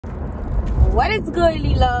What is good,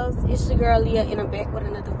 Lee Loves? It's your girl Leah, and I'm back with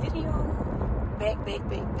another video. Back.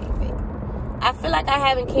 I feel like I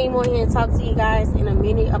haven't came on here and talked to you guys in a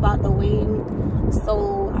minute about the wedding,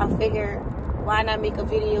 so I figured why not make a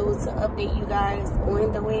video to update you guys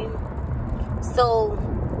on the wedding. So,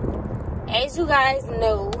 as you guys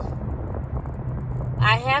know,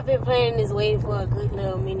 I have been planning this wedding for a good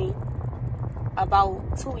little minute,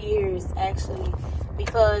 about 2 years actually,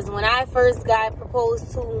 because when I first got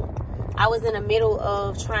proposed to, I was in the middle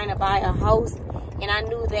of trying to buy a house, and I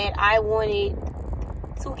knew that I wanted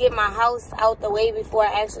to get my house out the way before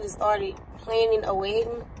I actually started planning a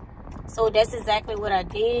wedding. So that's exactly what I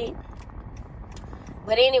did.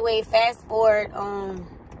 But anyway, fast forward,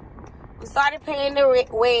 we started planning the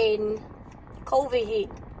wedding. COVID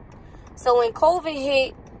hit. So when COVID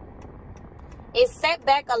hit, it set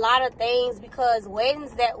back a lot of things, because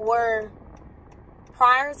weddings that were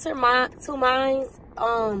prior to mine,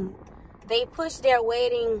 they pushed their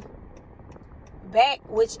wedding back,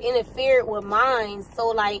 which interfered with mine. So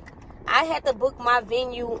like, I had to book my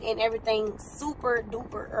venue and everything super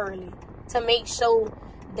duper early to make sure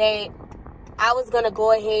that I was gonna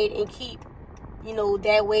go ahead and keep, you know,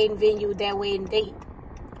 that wedding venue, that wedding date.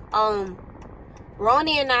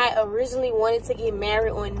 Ronnie and I originally wanted to get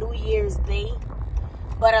married on New Year's Day,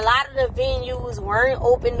 but a lot of the venues weren't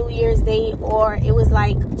open New Year's Day, or it was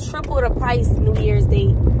like triple the price New Year's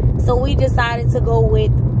Day. So we decided to go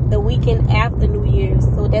with the weekend after New Year's.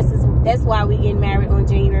 So that's why we get married on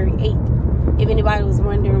January 8th. If anybody was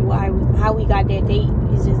wondering how we got that date,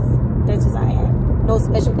 that's just how I had. No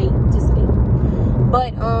special date, just a date.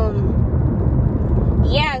 But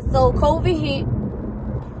yeah, so COVID hit.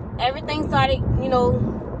 Everything started, you know,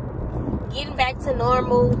 getting back to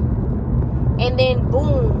normal. And then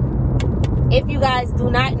boom. If you guys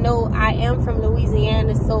do not know, I am from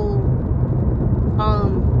Louisiana, so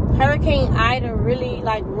Hurricane Ida really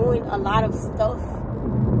like ruined a lot of stuff.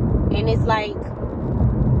 And it's like,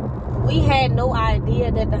 we had no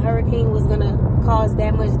idea that the hurricane was gonna cause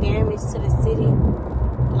that much damage to the city.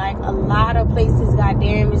 Like, a lot of places got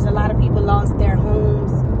damaged. A lot of people lost their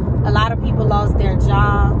homes. A lot of people lost their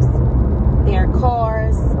jobs, their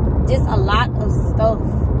cars, just a lot of stuff.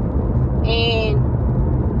 And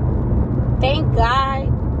thank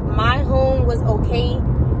God my home was okay.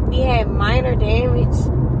 We had minor damage,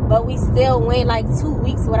 but we still went like 2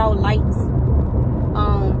 weeks without lights.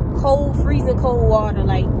 Freezing cold water,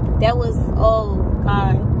 like that was, oh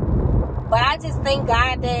God. But I just thank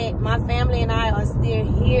God that my family and I are still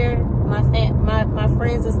here. My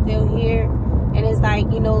friends are still here, and it's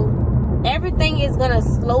like, you know, everything is gonna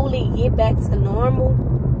slowly get back to normal.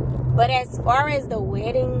 But as far as the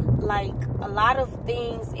wedding, like, a lot of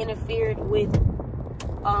things interfered with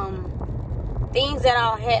things that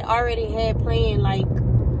I had already had planned. Like,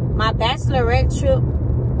 my bachelorette trip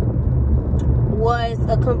was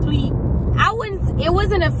a complete, it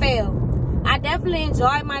wasn't a fail. I definitely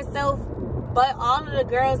enjoyed myself, but all of the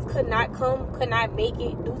girls could not make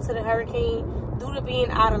it due to the hurricane, due to being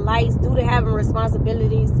out of lights, due to having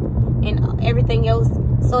responsibilities and everything else.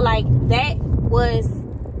 So like, that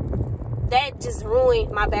just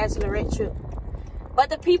ruined my bachelorette trip. But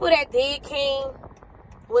the people that did came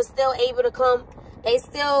was still able to come. They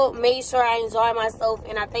still made sure I enjoyed myself,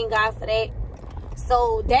 and I thank God for that.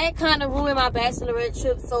 So that kind of ruined my bachelorette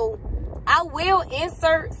trip. So I will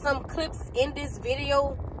insert some clips in this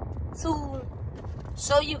video to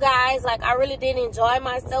show you guys, like, I really did enjoy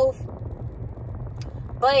myself.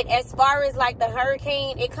 But as far as like the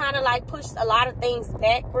hurricane, it kind of like pushed a lot of things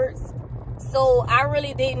backwards. So I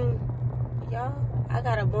really didn't, y'all, I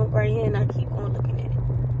got a bump right here and I keep on looking at it.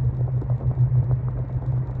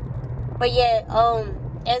 But yeah,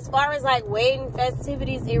 as far as like wedding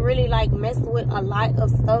festivities, it really like messed with a lot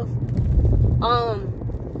of stuff.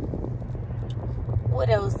 What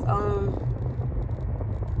else?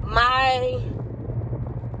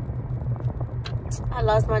 I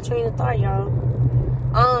lost my train of thought, y'all.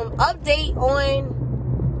 Update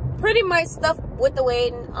on pretty much stuff with the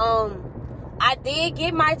wedding. I did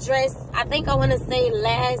get my dress. I think I want to say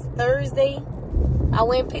last Thursday. I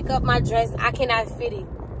went and pick up my dress. I cannot fit it.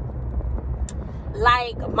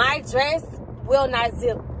 Like, my dress will not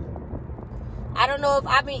zip. I don't know if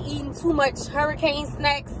I've been eating too much hurricane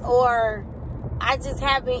snacks, or I just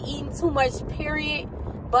have been eating too much, period.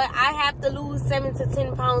 But I have to lose 7 to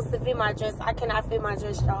 10 pounds to fit my dress. I cannot fit my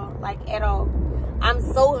dress, y'all, like, at all. I'm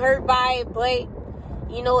so hurt by it, but,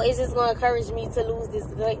 you know, it's just going to encourage me to lose this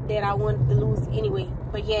gut that I wanted to lose anyway.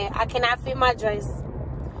 But, yeah, I cannot fit my dress.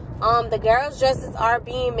 The girls' dresses are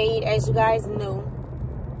being made, as you guys know.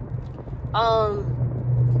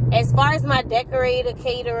 As far as my decorator,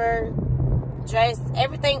 caterer, dress,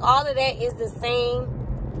 everything, all of that is the same.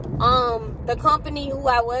 The company who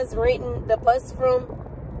I was renting the bus from,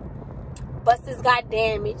 buses got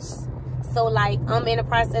damaged. So, like, I'm in the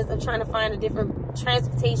process of trying to find a different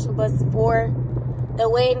transportation bus for the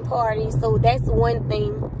wedding party. So, that's one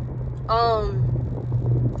thing.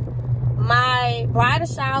 My bridal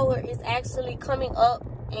shower is actually coming up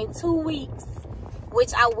in 2 weeks,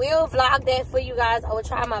 which I will vlog that for you guys. I will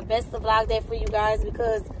try my best to vlog that for you guys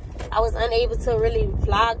because I was unable to really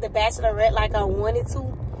vlog the Bachelorette like I wanted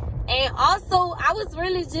to. And also, I was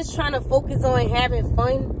really just trying to focus on having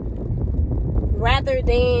fun rather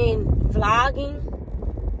than vlogging.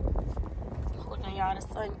 Hold on, y'all. The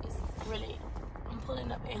sun is really... I'm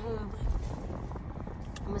pulling up at home, but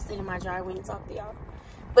I'm going to sit in my driveway and talk to y'all.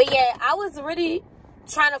 But yeah, I was really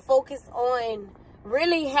trying to focus on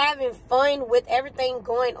really having fun with everything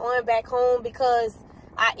going on back home because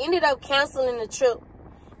I ended up canceling the trip.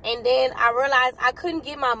 And then I realized I couldn't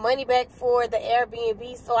get my money back for the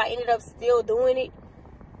Airbnb, so I ended up still doing it.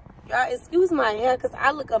 Y'all, excuse my hair because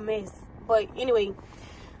I look a mess. But anyway,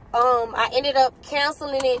 I ended up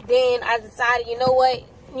canceling it. Then I decided, you know what?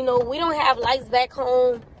 You know, we don't have lights back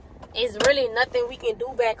home. It's really nothing we can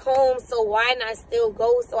do back home, so why not still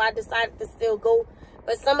go? So I decided to still go.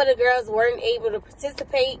 But some of the girls weren't able to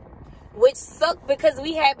participate, which sucked because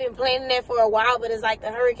we had been planning that for a while, but it's like the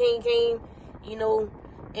hurricane came, you know,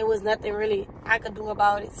 it was nothing really I could do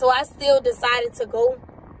about it. So I still decided to go.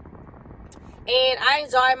 And I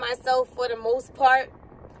enjoyed myself for the most part.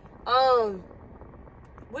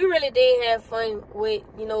 We really did have fun with,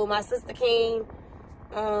 you know, my sister came.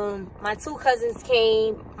 My 2 cousins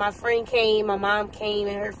came, my friend came, my mom came,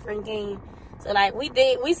 and her friend came. So, like, we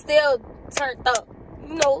still turned up,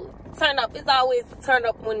 you know, turn up. It's always turn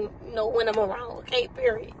up when, you know, when I'm around, okay,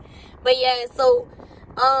 period. But, yeah, so,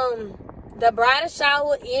 the bridal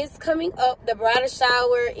shower is coming up. The bridal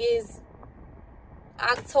shower is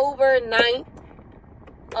October 9th.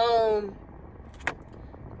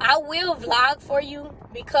 I will vlog for you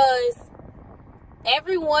because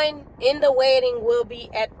everyone in the wedding will be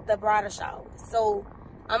at the bridal shower. So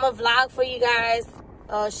I'm gonna vlog for you guys,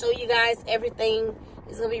 show you guys everything.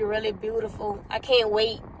 It's gonna be really beautiful. I can't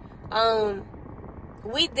wait.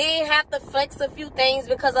 We did have to flex a few things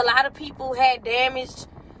because a lot of people had damage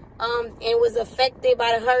and was affected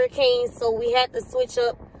by the hurricane, so we had to switch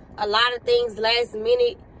up a lot of things last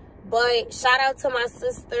minute. But shout out to my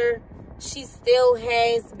sister. She still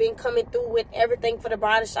has been coming through with everything for the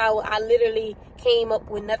bridal shower. I literally came up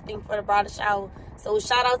with nothing for the bridal shower. So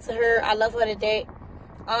shout out to her. I love her to death.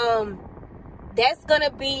 That's going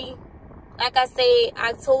to be, like I said,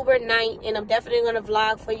 October 9th. And I'm definitely going to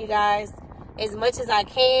vlog for you guys as much as I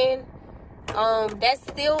can. That's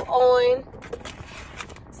still on.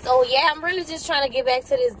 So yeah, I'm really just trying to get back to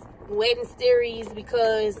this wedding series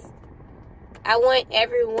because I want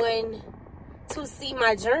everyone to see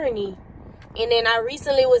my journey. And then I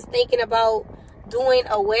recently was thinking about doing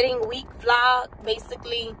a wedding week vlog,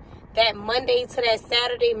 basically that Monday to that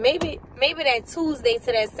Saturday, maybe that Tuesday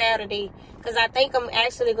to that Saturday, because I think I'm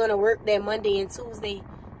actually going to work that Monday and Tuesday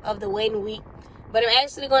of the wedding week. But I'm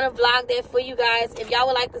actually going to vlog that for you guys. If y'all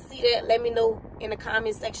would like to see that, let me know in the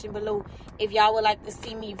comment section below if y'all would like to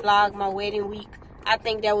see me vlog my wedding week. I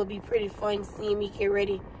think that would be pretty fun, seeing me get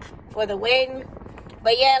ready for the wedding.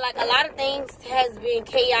 But yeah, like, a lot of things has been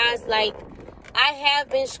chaos. Like, I have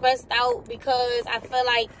been stressed out because I feel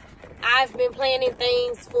like I've been planning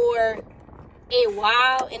things for a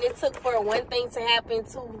while, and it took for one thing to happen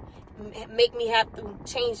to make me have to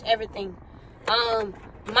change everything.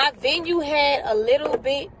 My venue had a little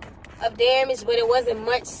bit of damage, but it wasn't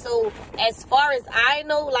much. So as far as I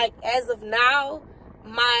know, like, as of now,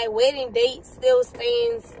 my wedding date still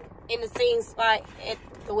stands in the same spot at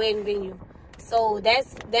the wedding venue. So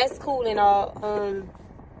that's cool and all.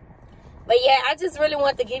 But yeah, I just really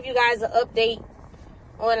want to give you guys an update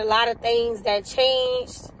on a lot of things that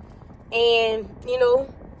changed. And, you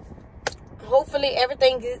know, hopefully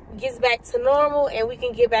everything gets back to normal and we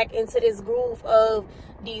can get back into this groove of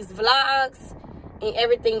these vlogs and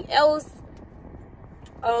everything else.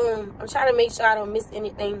 I'm trying to make sure I don't miss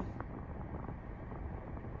anything.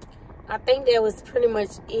 I think that was pretty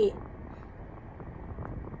much it.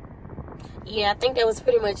 Yeah, I think that was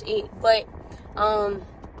pretty much it. But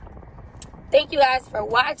thank you guys for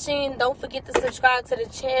watching. Don't forget to subscribe to the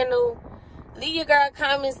channel. Leave your girl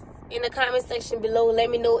comments in the comment section below. Let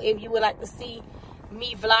me know if you would like to see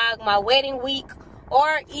me vlog my wedding week,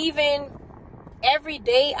 or even every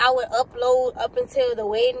day I would upload up until the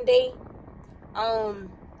wedding day. I'm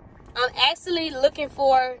actually looking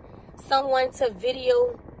for someone to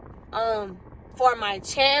video for my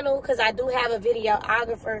channel, because I do have a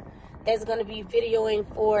videographer that's going to be videoing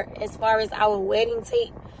for as far as our wedding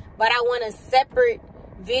tape. But I want a separate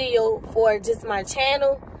video for just my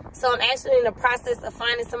channel. So I'm actually in the process of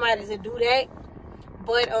finding somebody to do that.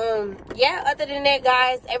 But yeah, other than that,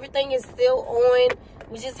 guys, everything is still on.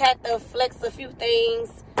 We just had to flex a few things.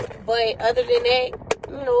 But other than that,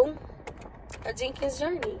 you know, a Jenkins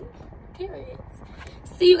journey. Period.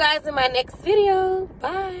 See you guys in my next video.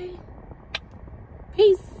 Bye.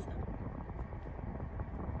 Peace.